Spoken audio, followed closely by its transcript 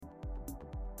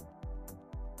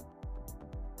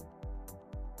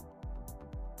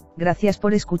Gracias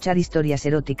por escuchar Historias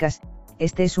Eróticas.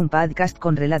 Este es un podcast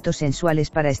con relatos sensuales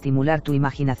para estimular tu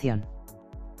imaginación.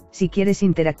 Si quieres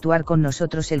interactuar con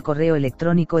nosotros, el correo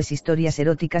electrónico es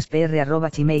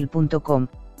historiaseroticaspr@gmail.com,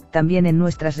 también en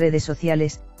nuestras redes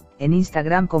sociales, en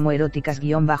Instagram como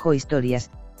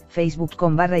eróticas_historias, Facebook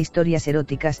 /historias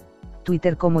eróticas,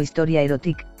 Twitter como Historia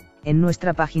Erotic, en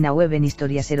nuestra página web en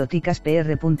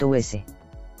historiaseroticaspr.us.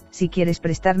 Si quieres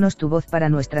prestarnos tu voz para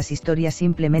nuestras historias,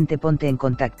 simplemente ponte en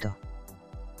contacto.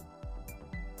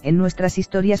 En nuestras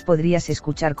historias podrías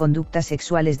escuchar conductas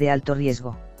sexuales de alto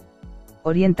riesgo.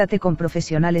 Oriéntate con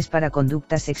profesionales para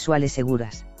conductas sexuales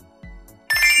seguras.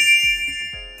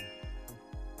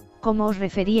 Como os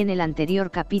referí en el anterior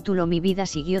capítulo, mi vida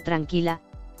siguió tranquila,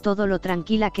 todo lo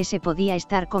tranquila que se podía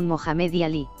estar con Mohamed y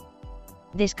Ali.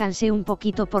 Descansé un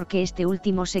poquito porque este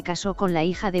último se casó con la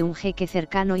hija de un jeque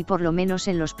cercano y por lo menos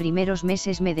en los primeros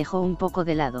meses me dejó un poco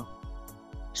de lado.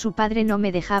 Su padre no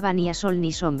me dejaba ni a sol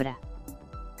ni sombra.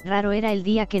 Raro era el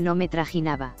día que no me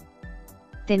trajinaba.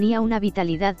 Tenía una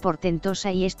vitalidad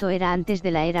portentosa y esto era antes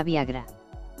de la era Viagra.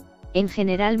 En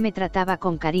general me trataba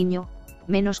con cariño,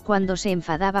 menos cuando se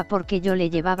enfadaba porque yo le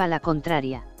llevaba la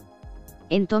contraria.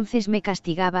 Entonces me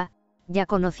castigaba. Ya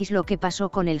conocís lo que pasó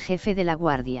con el jefe de la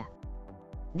guardia.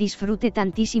 Disfruté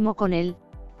tantísimo con él,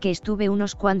 que estuve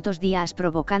unos cuantos días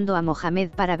provocando a Mohamed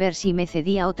para ver si me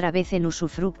cedía otra vez en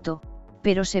usufructo,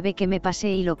 pero se ve que me pasé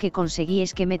y lo que conseguí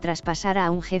es que me traspasara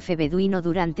a un jefe beduino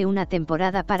durante una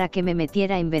temporada para que me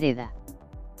metiera en vereda.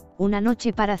 Una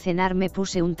noche para cenar me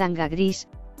puse un tanga gris,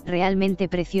 realmente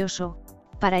precioso,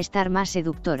 para estar más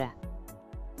seductora.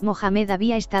 Mohamed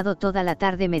había estado toda la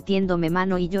tarde metiéndome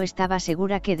mano y yo estaba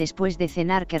segura que después de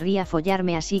cenar querría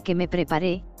follarme, así que me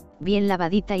preparé, bien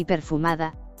lavadita y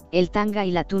perfumada, el tanga y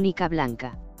la túnica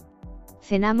blanca.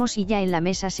 Cenamos y ya en la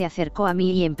mesa se acercó a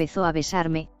mí y empezó a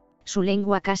besarme, su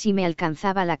lengua casi me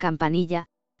alcanzaba la campanilla,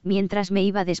 mientras me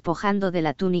iba despojando de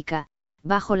la túnica,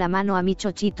 bajó la mano a mi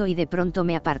chochito y de pronto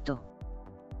me apartó.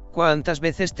 ¿Cuántas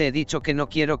veces te he dicho que no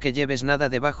quiero que lleves nada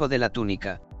debajo de la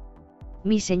túnica?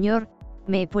 Mi señor,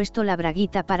 me he puesto la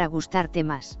braguita para gustarte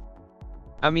más.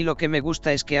 A mí lo que me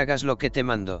gusta es que hagas lo que te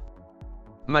mando.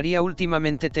 María,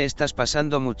 últimamente te estás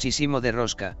pasando muchísimo de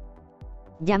rosca.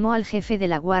 Llamó al jefe de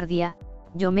la guardia,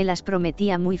 yo me las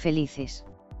prometía muy felices.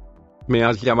 ¿Me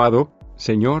has llamado,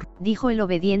 señor? Dijo el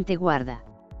obediente guarda.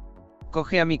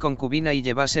 Coge a mi concubina y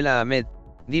llévasela a Ahmed,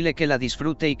 dile que la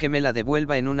disfrute y que me la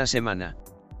devuelva en una semana.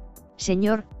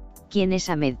 Señor, ¿quién es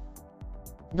Ahmed?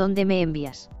 ¿Dónde me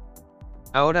envías?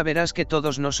 Ahora verás que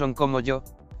todos no son como yo,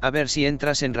 a ver si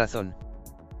entras en razón.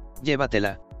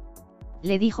 Llévatela.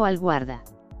 Le dijo al guarda.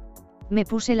 Me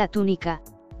puse la túnica,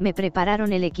 me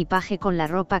prepararon el equipaje con la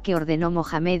ropa que ordenó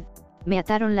Mohamed, me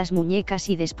ataron las muñecas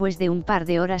y después de un par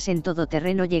de horas en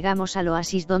todoterreno llegamos al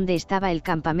oasis donde estaba el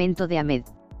campamento de Ahmed.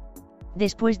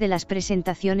 Después de las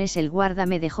presentaciones el guarda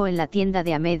me dejó en la tienda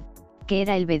de Ahmed, que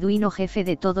era el beduino jefe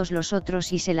de todos los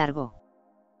otros, y se largó.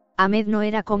 Ahmed no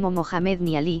era como Mohamed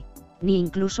ni Ali, ni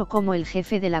incluso como el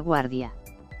jefe de la guardia.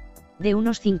 De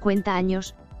unos 50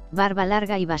 años, barba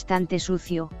larga y bastante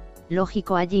sucio,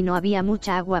 lógico, allí no había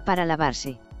mucha agua para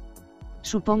lavarse.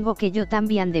 Supongo que yo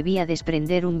también debía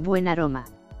desprender un buen aroma.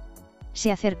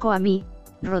 Se acercó a mí,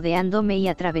 rodeándome y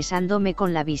atravesándome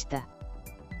con la vista.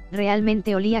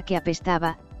 Realmente olía que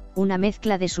apestaba, una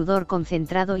mezcla de sudor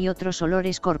concentrado y otros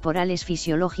olores corporales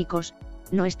fisiológicos,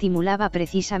 no estimulaba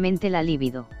precisamente la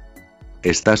libido.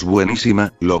 Estás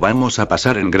buenísima, lo vamos a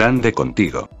pasar en grande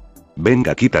contigo.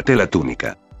 Venga, quítate la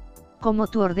túnica. Como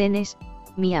tú ordenes,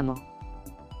 mi amo.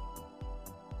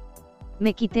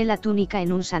 Me quité la túnica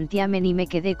en un santiamén y me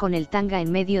quedé con el tanga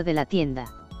en medio de la tienda.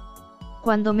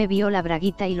 Cuando me vio la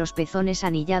braguita y los pezones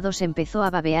anillados empezó a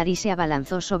babear y se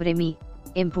abalanzó sobre mí,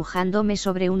 empujándome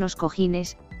sobre unos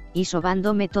cojines, y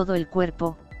sobándome todo el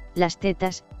cuerpo, las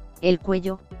tetas, el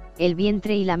cuello, el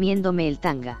vientre y lamiéndome el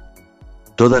tanga.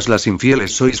 Todas las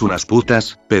infieles sois unas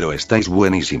putas, pero estáis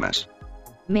buenísimas.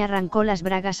 Me arrancó las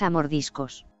bragas a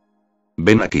mordiscos.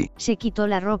 Ven aquí. Se quitó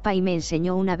la ropa y me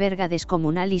enseñó una verga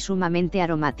descomunal y sumamente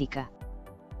aromática.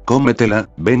 Cómetela,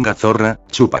 venga zorra,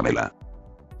 chúpamela.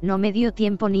 No me dio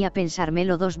tiempo ni a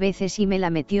pensármelo dos veces y me la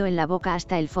metió en la boca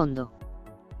hasta el fondo.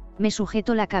 Me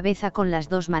sujetó la cabeza con las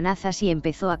dos manazas y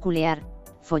empezó a culear,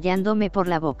 follándome por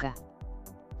la boca.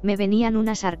 Me venían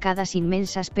unas arcadas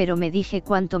inmensas, pero me dije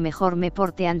cuanto mejor me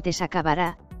porte antes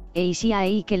acabará, e hice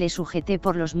ahí que le sujeté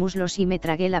por los muslos y me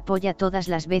tragué la polla todas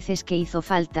las veces que hizo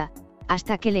falta,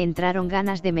 hasta que le entraron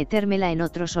ganas de metérmela en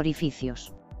otros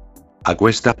orificios.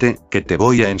 Acuéstate, que te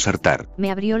voy a ensartar.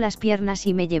 Me abrió las piernas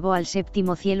y me llevó al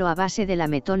séptimo cielo a base de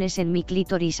lametones en mi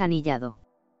clítoris anillado.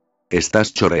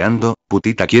 Estás choreando,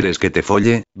 putita, quieres que te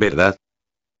folle, ¿verdad?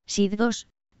 Sid 2,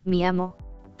 mi amo,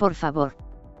 por favor.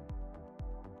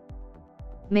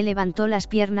 Me levantó las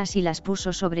piernas y las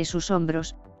puso sobre sus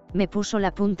hombros, me puso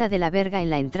la punta de la verga en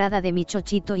la entrada de mi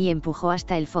chochito y empujó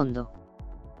hasta el fondo.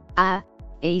 Ah,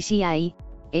 sí ahí,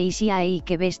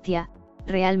 qué bestia,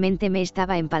 realmente me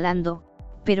estaba empalando,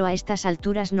 pero a estas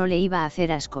alturas no le iba a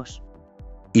hacer ascos.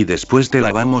 Y después te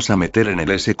la vamos a meter en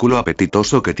ese culo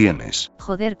apetitoso que tienes.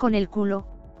 Joder con el culo,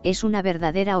 es una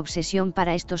verdadera obsesión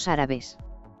para estos árabes.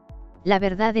 La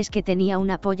verdad es que tenía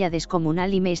una polla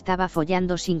descomunal y me estaba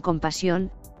follando sin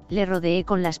compasión, le rodeé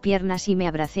con las piernas y me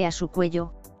abracé a su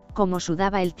cuello, como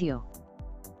sudaba el tío.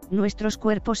 Nuestros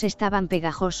cuerpos estaban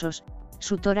pegajosos,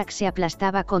 su tórax se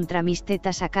aplastaba contra mis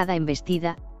tetas a cada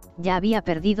embestida, ya había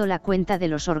perdido la cuenta de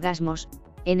los orgasmos,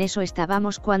 en eso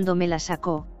estábamos cuando me la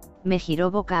sacó, me giró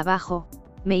boca abajo,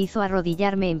 me hizo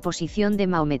arrodillarme en posición de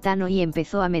maometano y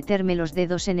empezó a meterme los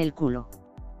dedos en el culo.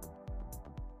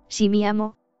 Si mi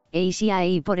amo, sí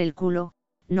ahí por el culo,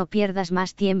 no pierdas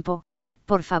más tiempo,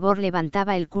 por favor.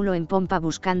 Levantaba el culo en pompa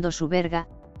buscando su verga,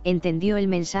 entendió el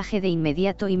mensaje de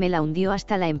inmediato y me la hundió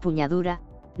hasta la empuñadura,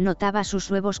 notaba sus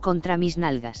huevos contra mis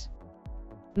nalgas.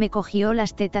 Me cogió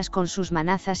las tetas con sus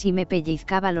manazas y me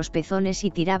pellizcaba los pezones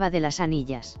y tiraba de las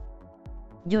anillas.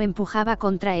 Yo empujaba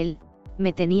contra él,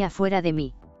 me tenía fuera de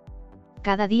mí.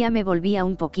 Cada día me volvía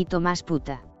un poquito más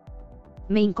puta.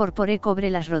 Me incorporé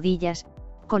cobre las rodillas,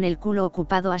 con el culo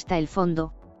ocupado hasta el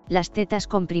fondo, las tetas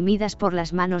comprimidas por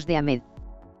las manos de Ahmed.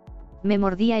 Me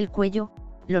mordía el cuello,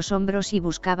 los hombros y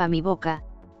buscaba mi boca,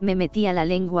 me metía la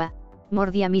lengua,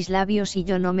 mordía mis labios y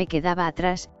yo no me quedaba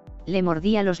atrás, le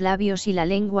mordía los labios y la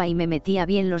lengua y me metía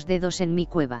bien los dedos en mi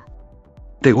cueva.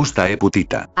 ¿Te gusta,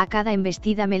 putita? A cada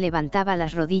embestida me levantaba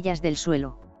las rodillas del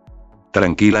suelo.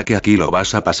 Tranquila que aquí lo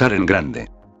vas a pasar en grande.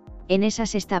 En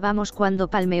esas estábamos cuando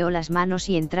palmeó las manos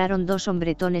y entraron dos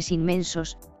hombretones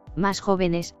inmensos, más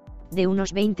jóvenes, de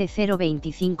unos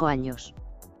 20-25 años.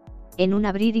 En un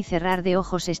abrir y cerrar de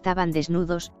ojos estaban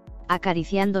desnudos,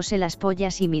 acariciándose las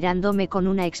pollas y mirándome con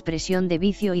una expresión de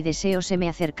vicio y deseo. Se me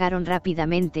acercaron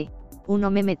rápidamente,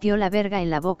 uno me metió la verga en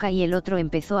la boca y el otro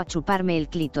empezó a chuparme el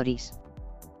clítoris.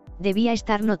 Debía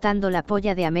estar notando la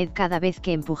polla de Ahmed cada vez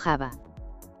que empujaba.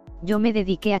 Yo me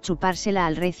dediqué a chupársela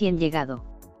al recién llegado.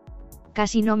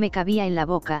 Casi no me cabía en la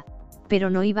boca,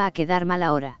 pero no iba a quedar mal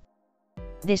ahora.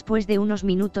 Después de unos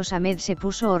minutos Ahmed se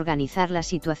puso a organizar la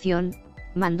situación,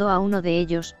 mandó a uno de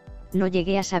ellos, no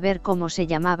llegué a saber cómo se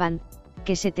llamaban,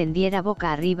 que se tendiera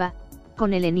boca arriba,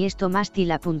 con el enhiesto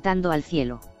mástil apuntando al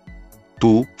cielo.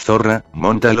 Tú, zorra,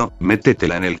 móntalo,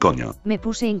 métetela en el coño. Me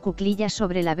puse en cuclillas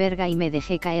sobre la verga y me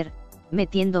dejé caer,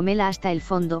 metiéndomela hasta el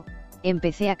fondo,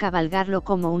 empecé a cabalgarlo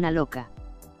como una loca.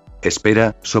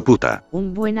 Espera, soputa.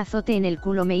 Un buen azote en el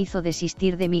culo me hizo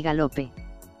desistir de mi galope.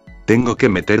 Tengo que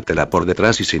metértela por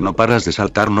detrás y si no paras de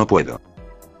saltar no puedo.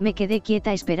 Me quedé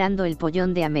quieta esperando el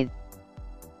pollón de Ahmed.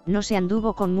 No se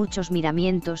anduvo con muchos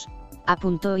miramientos,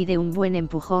 apuntó y de un buen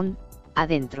empujón,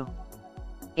 adentro.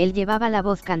 Él llevaba la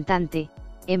voz cantante,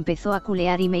 empezó a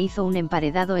culear y me hizo un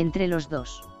emparedado entre los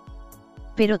dos.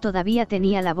 Pero todavía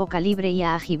tenía la boca libre y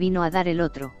Aji vino a dar el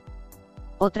otro.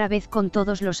 Otra vez con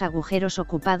todos los agujeros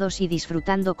ocupados y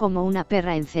disfrutando como una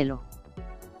perra en celo.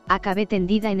 Acabé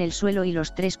tendida en el suelo y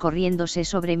los tres corriéndose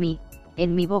sobre mí,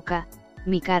 en mi boca,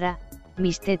 mi cara,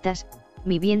 mis tetas,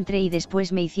 mi vientre y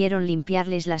después me hicieron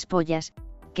limpiarles las pollas,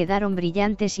 quedaron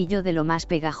brillantes y yo de lo más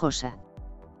pegajosa.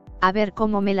 A ver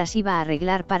cómo me las iba a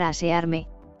arreglar para asearme,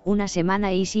 una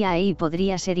semana y si ahí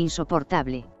podría ser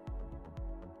insoportable.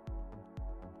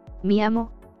 Mi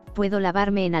amo, ¿puedo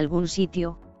lavarme en algún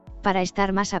sitio, para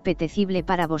estar más apetecible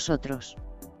para vosotros?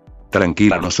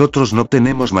 Tranquila, nosotros no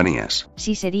tenemos manías.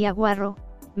 Si sería guarro,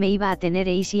 me iba a tener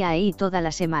easy ahí toda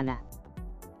la semana.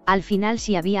 Al final,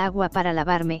 si había agua para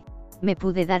lavarme, me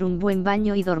pude dar un buen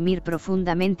baño y dormir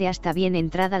profundamente hasta bien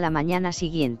entrada la mañana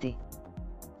siguiente.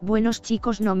 Buenos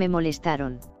chicos no me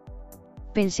molestaron.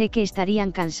 Pensé que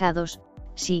estarían cansados,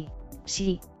 sí,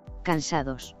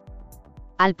 cansados.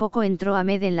 Al poco entró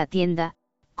Ahmed en la tienda,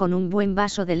 con un buen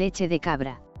vaso de leche de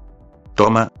cabra.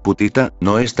 Toma, putita,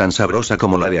 no es tan sabrosa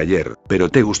como la de ayer, pero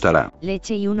te gustará.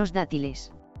 Leche y unos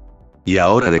dátiles. Y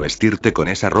ahora de vestirte con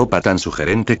esa ropa tan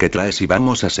sugerente que traes y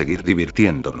vamos a seguir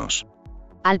divirtiéndonos.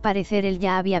 Al parecer él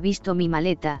ya había visto mi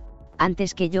maleta,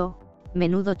 antes que yo,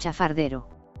 menudo chafardero.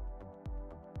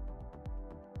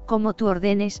 Como tú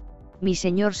ordenes, mi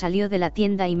señor salió de la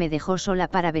tienda y me dejó sola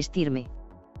para vestirme.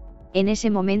 En ese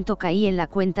momento caí en la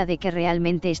cuenta de que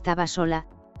realmente estaba sola,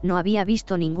 no había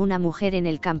visto ninguna mujer en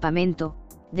el campamento,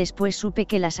 después supe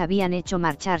que las habían hecho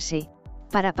marcharse,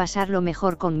 para pasarlo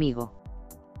mejor conmigo.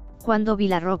 Cuando vi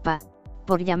la ropa,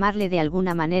 por llamarle de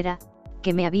alguna manera,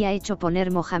 que me había hecho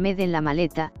poner Mohamed en la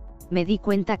maleta, me di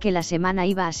cuenta que la semana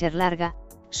iba a ser larga,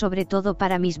 sobre todo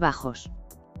para mis bajos.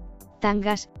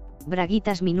 Tangas,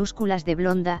 braguitas minúsculas de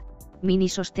blonda, mini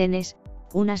sostenes,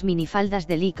 unas minifaldas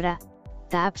de licra,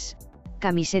 tops,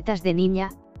 camisetas de niña,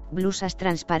 blusas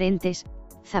transparentes,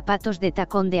 zapatos de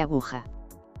tacón de aguja.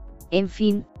 En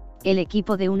fin, el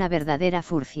equipo de una verdadera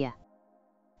furcia.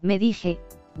 Me dije,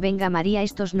 venga María,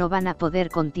 estos no van a poder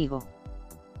contigo.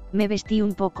 Me vestí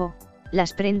un poco,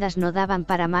 las prendas no daban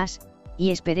para más,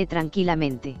 y esperé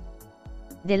tranquilamente.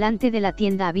 Delante de la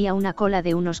tienda había una cola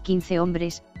de unos 15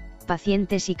 hombres,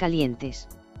 pacientes y calientes.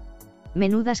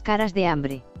 Menudas caras de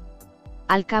hambre.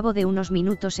 Al cabo de unos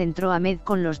minutos entró Ahmed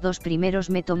con los dos primeros,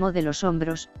 me tomó de los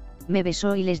hombros, me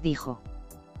besó y les dijo: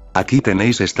 Aquí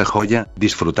tenéis esta joya,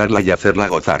 disfrutarla y hacerla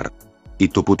gozar. Y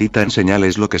tu putita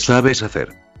enseñales lo que sabes hacer.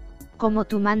 Como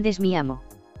tú mandes, mi amo.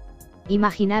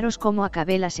 Imaginaros cómo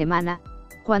acabé la semana.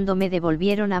 Cuando me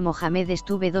devolvieron a Mohamed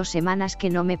estuve 2 semanas que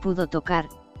no me pudo tocar,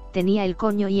 tenía el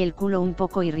coño y el culo un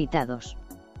poco irritados.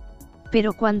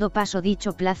 Pero cuando pasó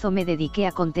dicho plazo me dediqué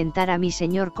a contentar a mi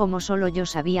señor como solo yo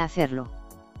sabía hacerlo.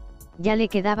 Ya le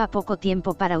quedaba poco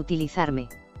tiempo para utilizarme.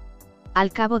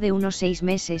 Al cabo de unos 6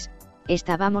 meses,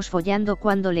 estábamos follando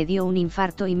cuando le dio un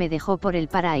infarto y me dejó por el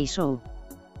paraíso.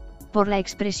 Por la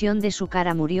expresión de su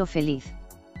cara murió feliz.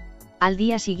 Al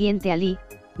día siguiente Ali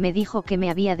me dijo que me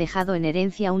había dejado en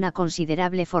herencia una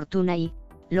considerable fortuna y,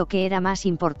 lo que era más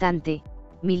importante,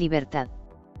 mi libertad.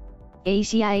 Y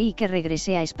sí ahí que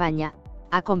regresé a España,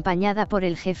 acompañada por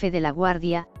el jefe de la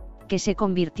guardia, que se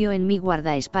convirtió en mi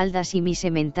guardaespaldas y mi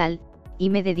semental, y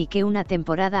me dediqué una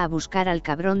temporada a buscar al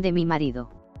cabrón de mi marido.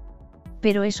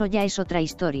 Pero eso ya es otra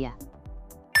historia.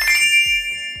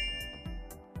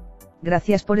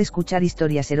 Gracias por escuchar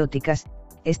Historias Eróticas.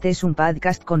 Este es un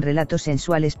podcast con relatos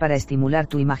sensuales para estimular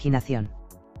tu imaginación.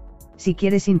 Si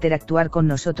quieres interactuar con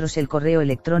nosotros, el correo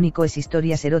electrónico es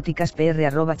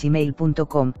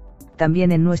historiaseroticaspr@gmail.com,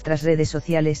 también en nuestras redes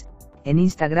sociales, en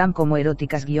Instagram como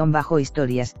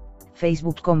eróticas_historias,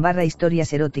 Facebook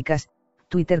 /historias eróticas,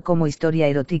 Twitter como Historia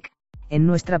Erotic, en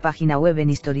nuestra página web en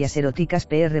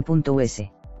historiaseroticaspr.us.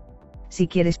 Si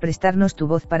quieres prestarnos tu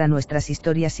voz para nuestras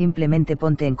historias, simplemente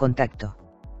ponte en contacto.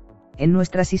 En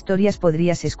nuestras historias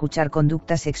podrías escuchar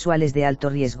conductas sexuales de alto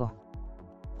riesgo.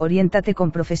 Oriéntate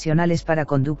con profesionales para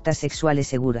conductas sexuales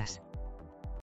seguras.